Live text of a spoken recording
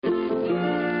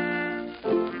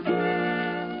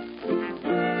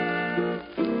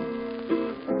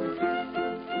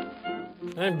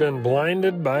I've been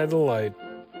blinded by the light.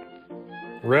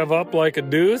 Rev up like a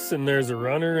deuce, and there's a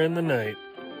runner in the night.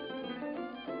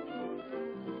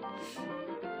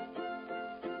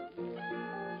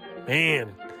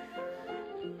 Man,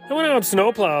 I went out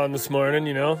snow plowing this morning,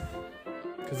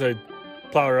 because I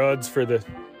plow roads for the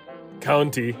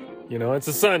county. It's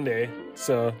a Sunday,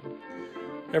 so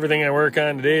everything I work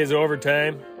on today is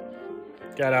overtime.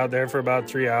 Got out there for about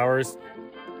 3 hours.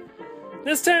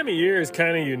 This time of year is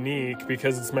kind of unique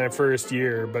because it's my first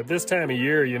year, but this time of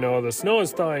year, the snow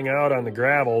is thawing out on the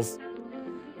gravels,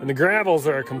 and the gravels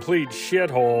are a complete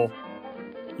shithole,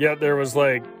 yet there was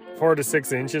like 4 to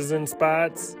 6 inches in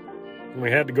spots, and we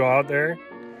had to go out there.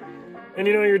 And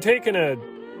you're taking a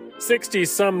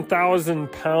 60-some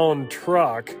thousand pound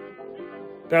truck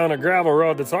down a gravel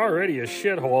road that's already a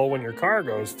shithole when your car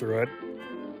goes through it,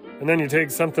 and then you take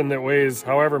something that weighs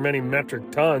however many metric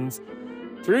tons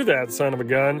through that son of a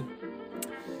gun,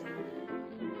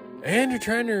 and you're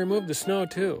trying to remove the snow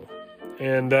too.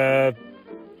 And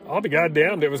I'll be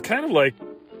goddamned, it was kind of like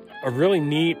a really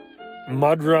neat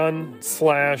mud run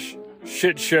 /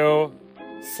 shit show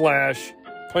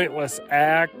 / pointless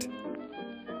act.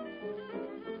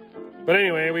 But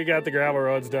anyway, we got the gravel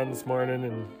roads done this morning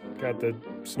and got the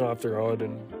snow off the road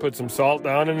and put some salt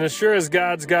down, and as sure as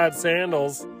God's got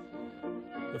sandals,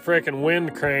 the frickin'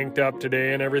 wind cranked up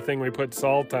today, and everything we put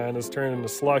salt on is turning to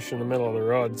slush in the middle of the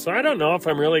road. So I don't know if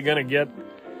I'm really going to get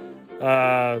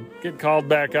called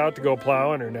back out to go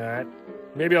plowing or not.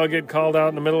 Maybe I'll get called out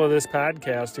in the middle of this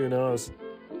podcast. Who knows?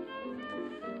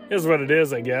 Is what it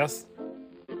is, I guess.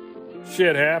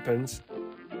 Shit happens.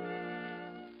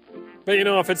 But,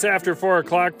 if it's after 4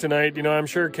 o'clock tonight, I'm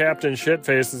sure Captain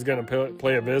Shitface is going to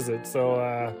play a visit. So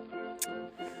I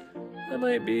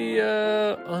might be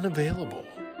unavailable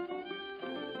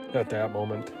at that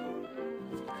moment.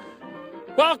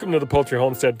 Welcome to the Poultry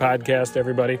Homestead Podcast,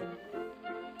 everybody.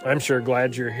 I'm sure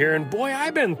glad you're here. And boy,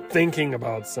 I've been thinking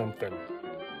about something.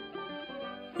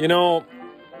 There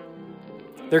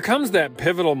comes that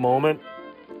pivotal moment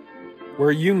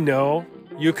where you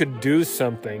could do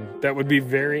something that would be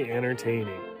very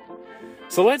entertaining.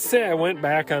 So let's say I went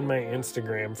back on my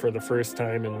Instagram for the first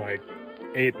time in like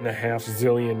 8.5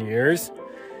 zillion years,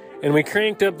 and we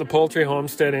cranked up the Poultry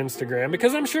Homestead Instagram,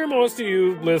 because I'm sure most of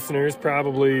you listeners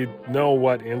probably know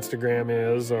what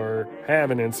Instagram is, or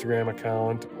have an Instagram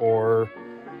account, or,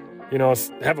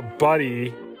 have a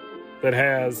buddy that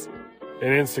has an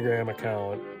Instagram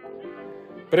account.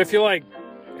 But if you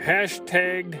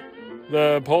hashtagged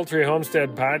the Poultry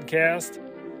Homestead Podcast,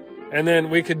 and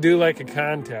then we could do like a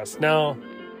contest. Now,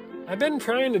 I've been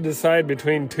trying to decide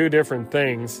between two different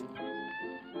things,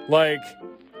 like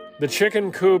the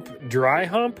chicken coop dry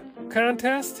hump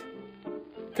contest,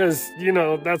 because,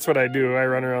 that's what I do. I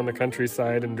run around the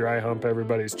countryside and dry hump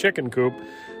everybody's chicken coop.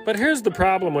 But here's the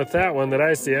problem with that one that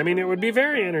I see. It would be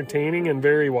very entertaining and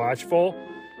very watchful.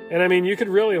 And you could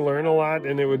really learn a lot,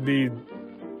 and it would be,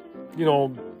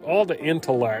 all the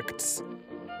intellects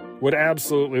would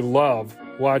absolutely love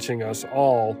watching us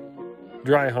all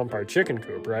dry hump our chicken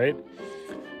coop, right?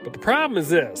 But the problem is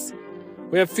this.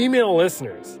 We have female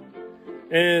listeners.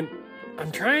 And I'm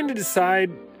trying to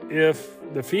decide if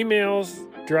the females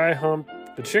dry hump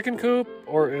the chicken coop,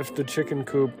 or if the chicken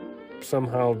coop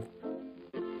somehow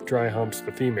dry humps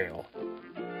the female.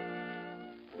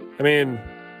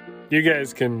 You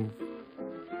guys can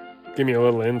give me a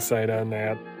little insight on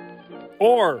that.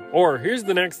 Or here's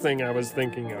the next thing I was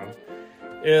thinking of,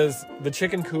 is the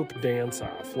chicken coop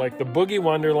dance-off. Like the Boogie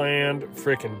Wonderland,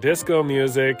 frickin' disco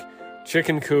music,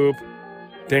 chicken coop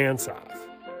dance-off,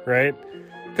 right?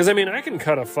 Because, I can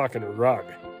cut a fucking rug,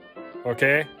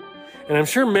 okay? And I'm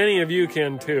sure many of you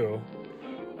can too.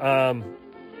 And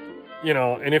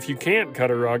if you can't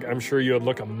cut a rug, I'm sure you would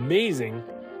look amazing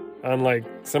on like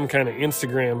some kind of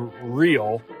Instagram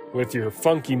reel with your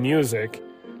funky music,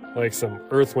 like some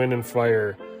Earth, Wind, and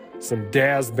Fire, some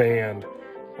Daz Band,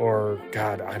 or,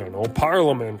 God, I don't know,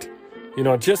 Parliament.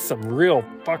 Just some real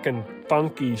fucking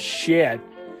funky shit.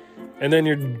 And then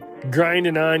you're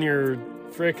grinding on your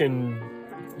frickin',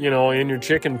 in your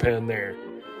chicken pen there.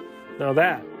 Now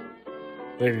that,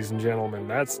 ladies and gentlemen,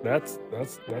 that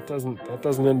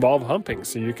doesn't involve humping.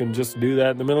 So you can just do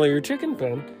that in the middle of your chicken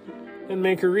pen and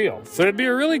make a reel. So it'd be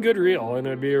a really good reel, and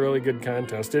it'd be a really good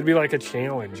contest. It'd be like a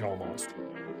challenge almost.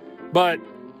 But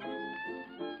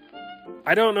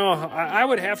I don't know. I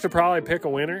would have to probably pick a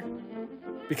winner,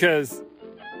 because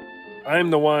I'm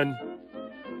the one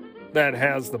that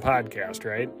has the podcast,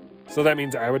 right? So that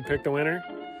means I would pick the winner.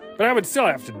 But I would still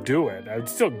have to do it. I would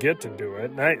still get to do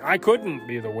it. And I couldn't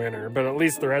be the winner, but at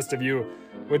least the rest of you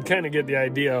would kind of get the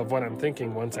idea of what I'm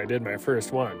thinking once I did my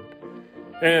first one.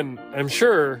 And I'm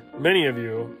sure many of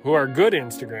you who are good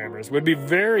Instagrammers would be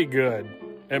very good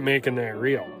at making that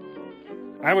real.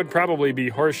 I would probably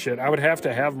be horseshit. I would have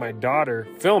to have my daughter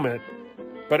film it,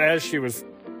 but as she was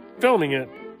filming it,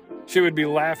 she would be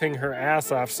laughing her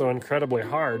ass off so incredibly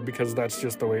hard because that's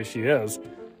just the way she is,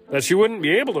 that she wouldn't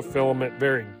be able to film it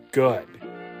very good.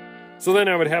 So then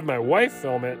I would have my wife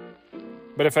film it,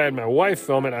 but if I had my wife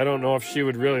film it, I don't know if she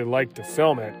would really like to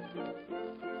film it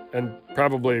and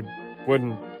probably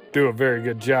wouldn't do a very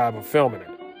good job of filming it.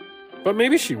 But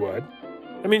maybe she would.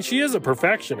 I mean, she is a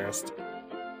perfectionist.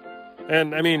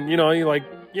 And I mean,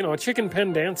 a chicken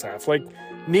pen dance off, like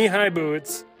knee-high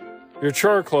boots, your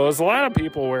chore clothes. A lot of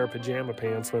people wear pajama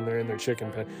pants when they're in their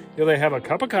chicken pen. They have a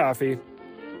cup of coffee,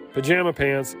 pajama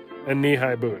pants, and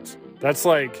knee-high boots. That's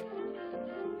like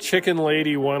Chicken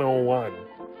Lady 101.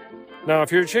 Now,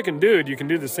 if you're a chicken dude, you can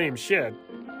do the same shit.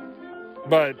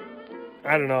 But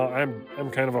I don't know.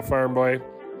 I'm kind of a farm boy,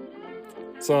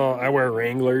 so I wear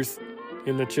Wranglers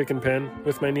in the chicken pen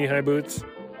with my knee-high boots,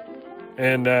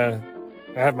 and I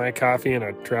have my coffee in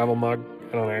a travel mug.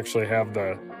 I don't actually have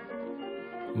the,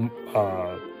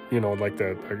 like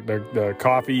the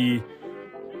coffee,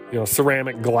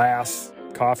 ceramic glass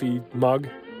coffee mug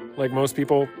like most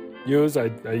people use. I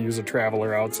use a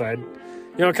Traveler outside.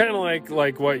 Kind of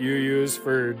like what you use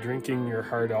for drinking your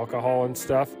hard alcohol and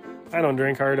stuff. I don't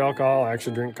drink hard alcohol. I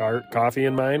actually drink coffee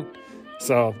in mine.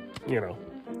 So,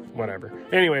 whatever.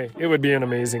 Anyway, it would be an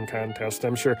amazing contest,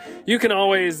 I'm sure. You can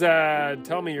always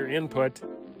tell me your input.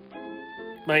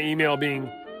 My email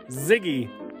being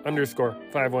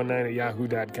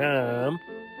ziggy_519@yahoo.com.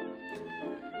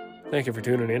 Thank you for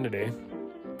tuning in today.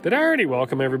 Did I already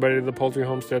welcome everybody to the Poultry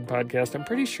Homestead Podcast? I'm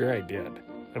pretty sure I did.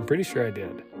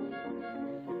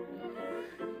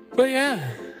 But yeah,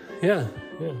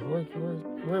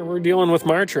 we're dealing with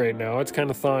March right now. It's kind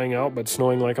of thawing out, but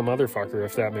snowing like a motherfucker,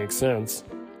 if that makes sense.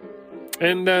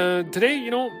 And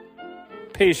today,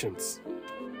 patience.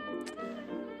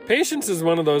 Patience is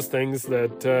one of those things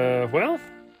that,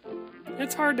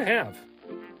 it's hard to have.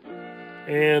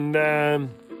 And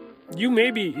you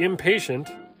may be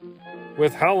impatient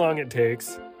with how long it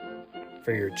takes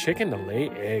for your chicken to lay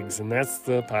eggs. And that's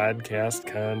the podcast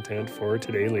content for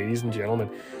today, ladies and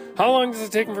gentlemen. How long does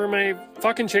it take for my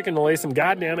fucking chicken to lay some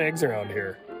goddamn eggs around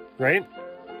here, right?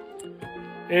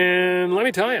 And let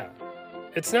me tell you,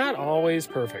 it's not always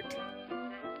perfect.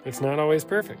 It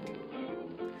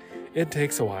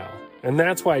takes a while. And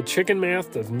that's why chicken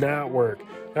math does not work.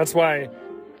 That's why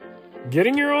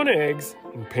getting your own eggs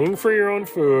and paying for your own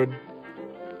food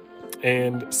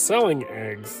and selling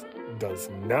eggs does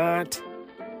not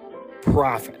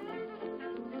profit.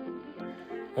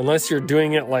 Unless you're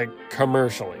doing it like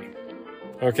commercially.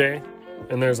 Okay?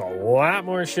 And there's a lot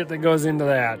more shit that goes into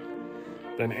that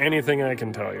than anything I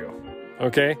can tell you.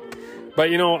 Okay?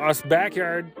 But us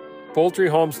backyard poultry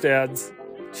homesteads,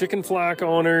 chicken flock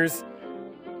owners,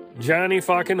 Johnny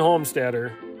fucking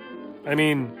Homesteader, I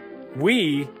mean,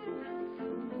 we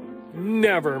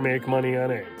never make money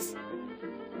on eggs.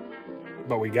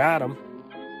 But we got them.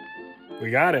 We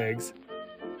got eggs.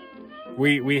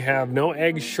 We have no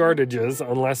egg shortages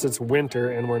unless it's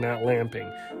winter and we're not lamping.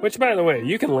 Which, by the way,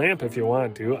 you can lamp if you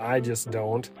want to. I just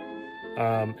don't.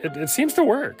 It seems to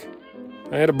work.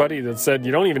 I had a buddy that said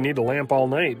you don't even need to lamp all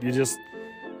night. You just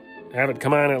have it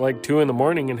come on at like 2 a.m.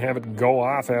 and have it go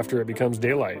off after it becomes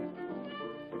daylight.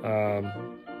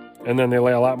 And then they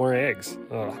lay a lot more eggs.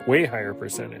 Way higher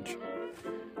percentage.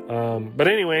 But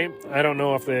anyway, I don't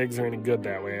know if the eggs are any good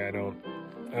that way. I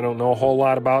don't know a whole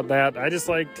lot about that. I just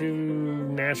like to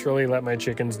naturally let my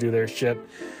chickens do their shit.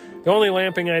 The only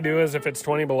lamping I do is if it's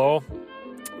 20 below.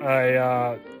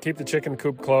 I keep the chicken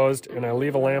coop closed and I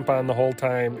leave a lamp on the whole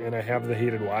time and I have the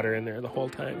heated water in there the whole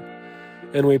time.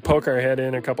 And we poke our head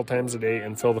in a couple times a day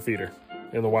and fill the feeder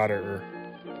in the water.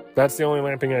 That's the only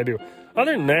lamping I do.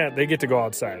 Other than that, they get to go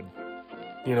outside.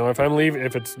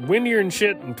 If it's windier and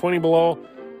shit and 20 below,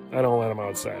 I don't let them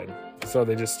outside. So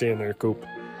they just stay in their coop.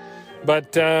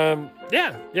 But,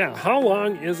 yeah. How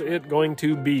long is it going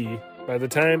to be by the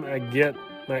time I get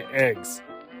my eggs?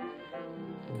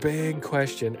 Big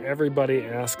question. Everybody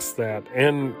asks that.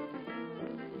 And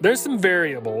there's some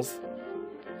variables.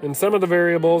 And some of the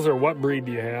variables are what breed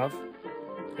do you have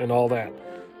and all that.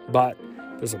 But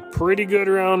there's a pretty good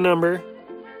round number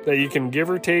that you can give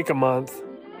or take a month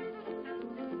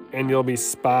and you'll be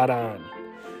spot on.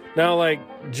 Now, like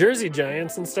Jersey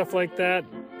Giants and stuff like that,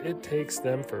 it takes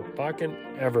them for fucking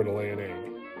ever to lay an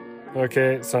egg.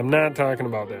 Okay, so I'm not talking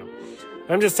about them.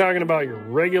 I'm just talking about your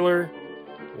regular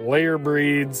layer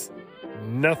breeds,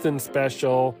 nothing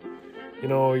special. You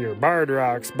know, your Barred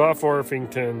Rocks, Buff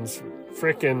Orpingtons,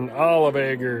 frickin' Olive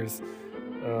Eggers,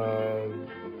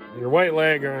 your White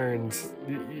Leghorns.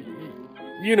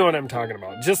 You know what I'm talking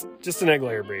about. Just an egg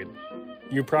layer breed.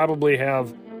 You probably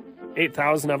have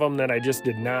 8,000 of them that I just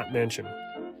did not mention.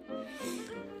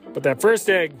 But that first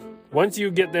egg, once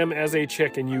you get them as a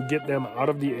chicken, you get them out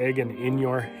of the egg and in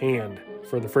your hand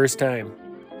for the first time.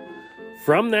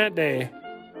 From that day,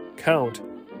 count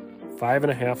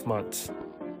 5.5 months.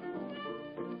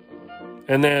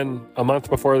 And then a month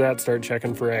before that, start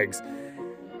checking for eggs.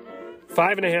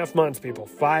 5.5 months, people.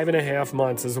 5.5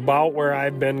 months is about where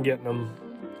I've been getting them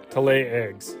to lay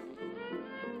eggs.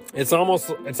 It's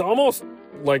almost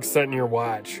like setting your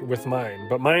watch with mine.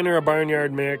 But mine are a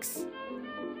barnyard mix.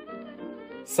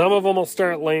 Some of them will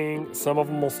start laying. Some of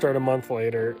them will start a month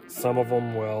later. Some of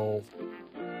them will...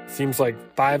 Seems like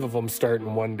 5 of them start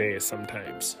in one day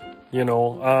sometimes. You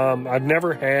know, I've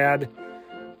never had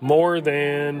more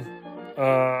than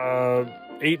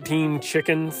 18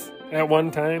 chickens at one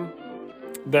time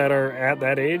that are at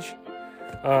that age.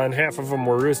 And half of them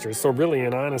were roosters. So really,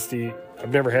 in honesty,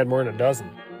 I've never had more than a dozen.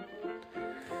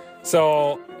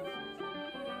 So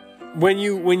when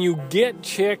you get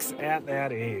chicks at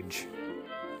that age,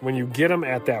 when you get them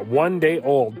at that 1 day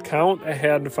old, count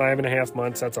ahead 5.5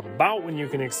 months. That's about when you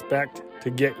can expect to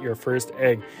get your first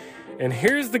egg. And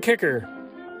here's the kicker.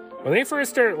 When they first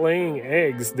start laying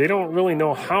eggs, they don't really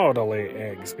know how to lay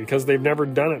eggs because they've never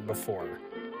done it before.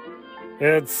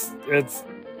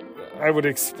 I would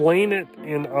explain it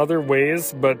in other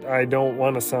ways, but I don't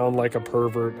want to sound like a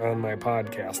pervert on my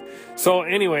podcast. So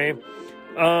anyway,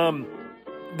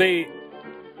 the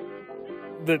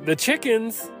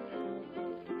chickens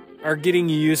are getting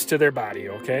used to their body,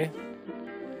 okay?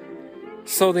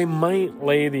 So they might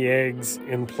lay the eggs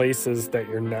in places that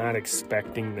you're not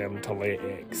expecting them to lay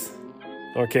eggs,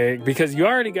 okay? Because you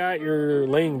already got your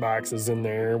laying boxes in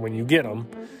there when you get them,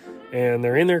 and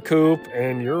they're in their coop,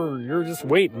 and you're just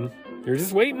waiting. You're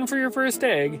just waiting for your first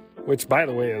egg, which, by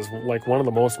the way, is like one of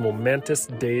the most momentous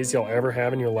days you'll ever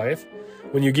have in your life,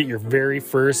 when you get your very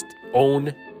first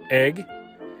own egg.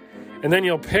 And then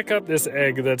you'll pick up this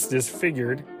egg that's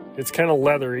disfigured. It's kind of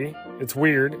leathery. It's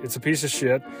weird. It's a piece of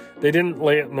shit. They didn't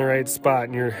lay it in the right spot,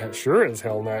 and you're sure as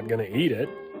hell not going to eat it.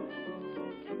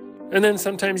 And then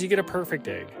sometimes you get a perfect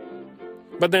egg.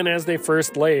 But then as they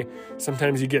first lay,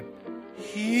 sometimes you get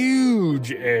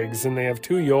huge eggs, and they have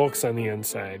 2 yolks on the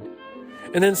inside.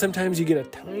 And then sometimes you get a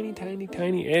tiny, tiny,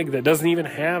 tiny egg that doesn't even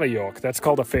have a yolk. That's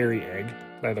called a fairy egg,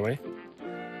 by the way.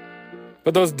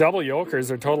 But those double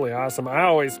yolkers are totally awesome. I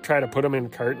always try to put them in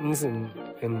cartons and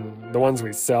the ones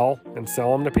we sell and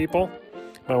sell them to people.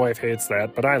 My wife hates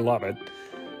that, but I love it.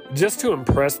 Just to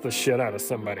impress the shit out of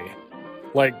somebody.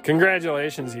 Like,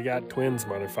 congratulations, you got twins,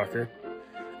 motherfucker.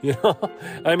 You know?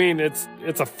 I mean, it's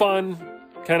a fun,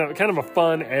 kind of a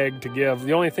fun egg to give.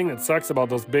 The only thing that sucks about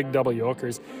those big double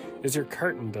yolkers is your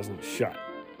carton doesn't shut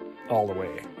all the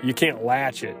way. You can't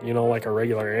latch it, you know, like a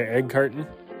regular egg carton,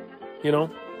 you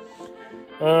know?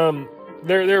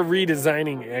 They're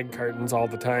redesigning egg cartons all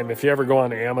the time. If you ever go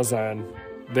on Amazon,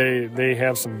 they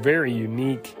have some very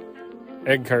unique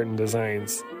egg carton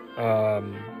designs. Not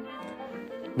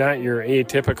your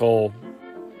atypical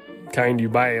kind you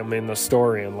buy them in the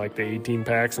store in, like the 18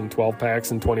 packs and 12 packs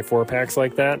and 24 packs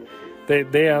like that.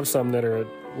 They have some that are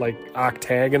like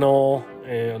octagonal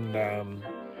and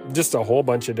just a whole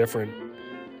bunch of different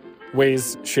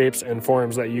ways, shapes, and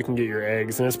forms that you can get your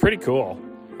eggs, and it's pretty cool.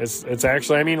 It's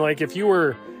actually, I mean, like if you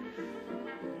were,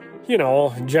 you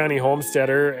know, Johnny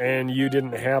Homesteader and you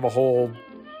didn't have a whole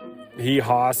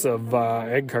hee-haws of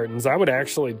egg cartons, I would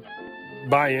actually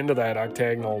buy into that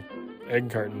octagonal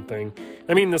egg carton thing.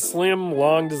 I mean, the slim,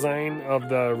 long design of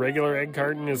the regular egg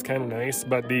carton is kind of nice,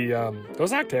 but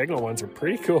those octagonal ones are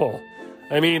pretty cool.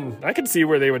 I mean, I could see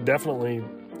where they would definitely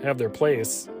have their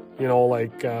place, you know,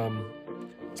 like...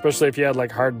 especially if you had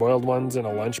like hard-boiled ones in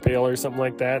a lunch pail or something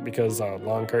like that, because a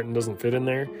long carton doesn't fit in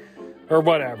there, or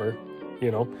whatever,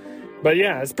 you know. But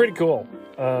yeah, it's pretty cool.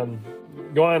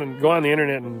 Go on the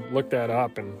internet and look that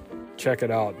up and check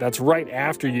it out. That's right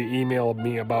after you emailed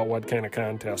me about what kind of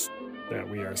contest that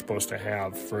we are supposed to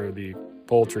have for the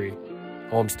Poultry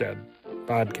Homestead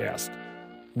podcast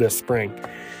this spring.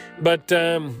 But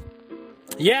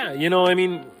yeah, you know, I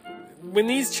mean, when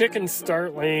these chickens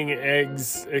start laying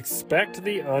eggs, expect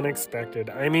the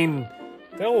unexpected. I mean,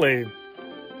 they'll lay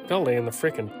in the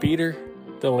frickin' feeder.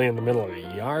 They'll lay in the middle of the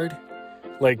yard.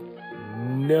 Like,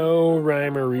 no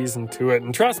rhyme or reason to it.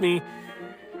 And trust me,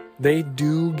 they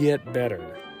do get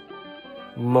better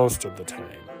most of the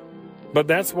time. But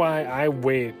that's why I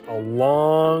wait a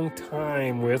long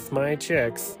time with my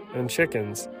chicks and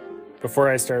chickens before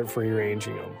I start free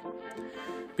ranging them.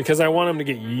 Because I want them to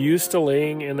get used to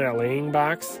laying in that laying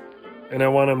box, and I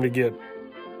want them to get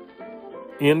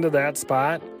into that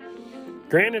spot.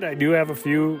 Granted, I do have a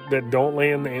few that don't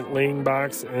lay in the laying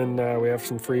box, and we have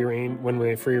some free range when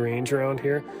we free range around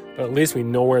here, but at least we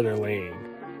know where they're laying.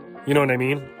 You know what I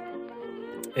mean?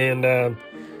 And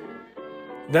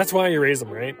that's why you raise them,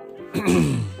 right?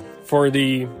 for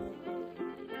the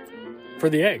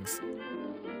eggs,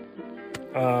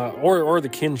 or the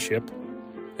kinship,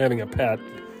 having a pet.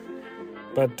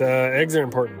 But eggs are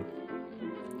important.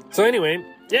 So anyway,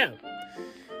 yeah.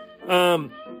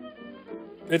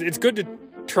 It's good to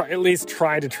at least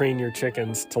try to train your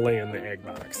chickens to lay in the egg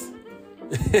box.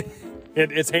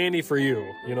 It's handy for you.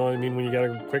 You know what I mean? When you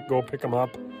gotta go pick them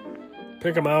up,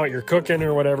 pick them out, you're cooking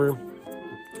or whatever,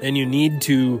 and you need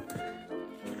to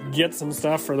get some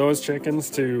stuff for those chickens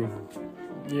to,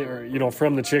 you know,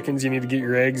 from the chickens, you need to get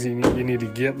your eggs. You need to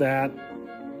get that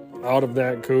out of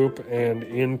that coop and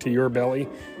into your belly.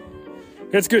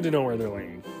 It's good to know where they're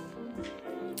laying.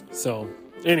 So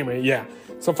anyway, yeah.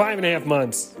 So 5.5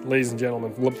 months, ladies and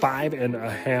gentlemen,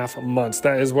 5.5 months.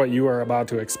 That is what you are about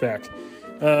to expect.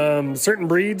 Certain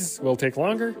breeds will take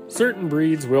longer. Certain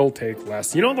breeds will take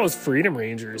less. You know those Freedom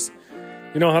Rangers,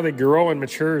 you know how they grow and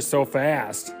mature so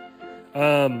fast.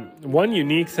 One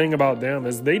unique thing about them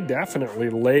is they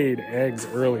definitely laid eggs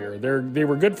earlier. They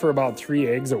were good for about 3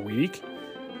 eggs a week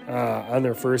on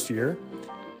their first year.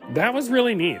 That was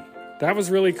really neat. That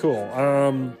was really cool.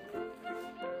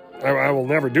 I will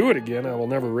never do it again. I will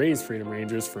never raise Freedom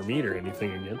Rangers for meat or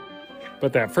anything again.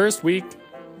 But that first week,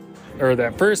 when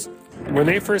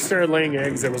they first started laying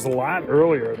eggs, it was a lot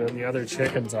earlier than the other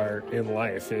chickens are in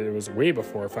life. It was way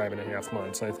before 5.5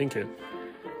 months. I think it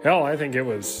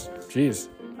was,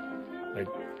 like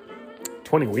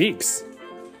 20 weeks,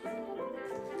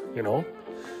 you know?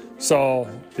 So,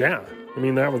 yeah, I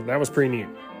mean, that was pretty neat.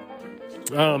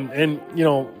 And, you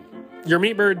know, your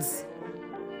meat birds,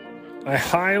 I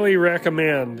highly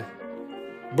recommend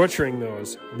butchering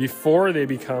those before they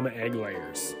become egg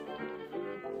layers.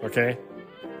 Okay?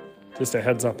 Just a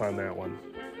heads up on that one.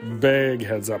 Big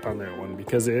heads up on that one,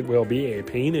 because it will be a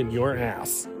pain in your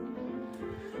ass.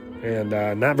 And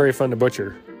not very fun to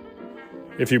butcher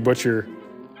if you butcher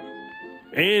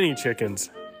any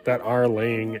chickens that are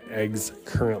laying eggs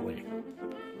currently.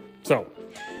 So,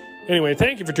 anyway,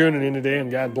 thank you for tuning in today,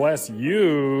 and God bless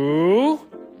you.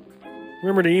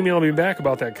 Remember to email me back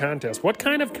about that contest. What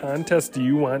kind of contest do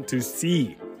you want to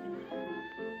see?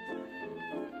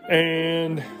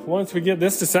 And once we get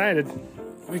this decided,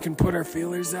 we can put our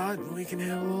feelers out and we can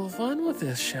have a little fun with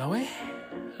this, shall we?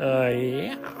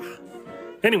 Yeah.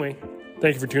 Anyway,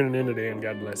 thank you for tuning in today, and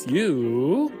God bless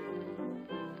you.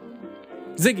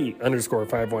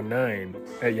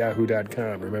 Ziggy_519 at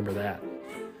yahoo.com. Remember that.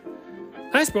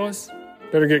 I suppose.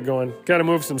 Better get going. Got to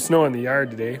move some snow in the yard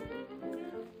today.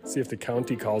 See if the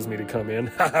county calls me to come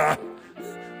in.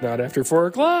 Not after 4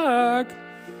 o'clock.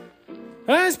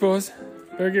 I suppose.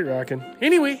 Better get rocking.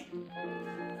 Anyway,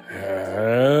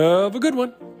 have a good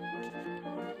one.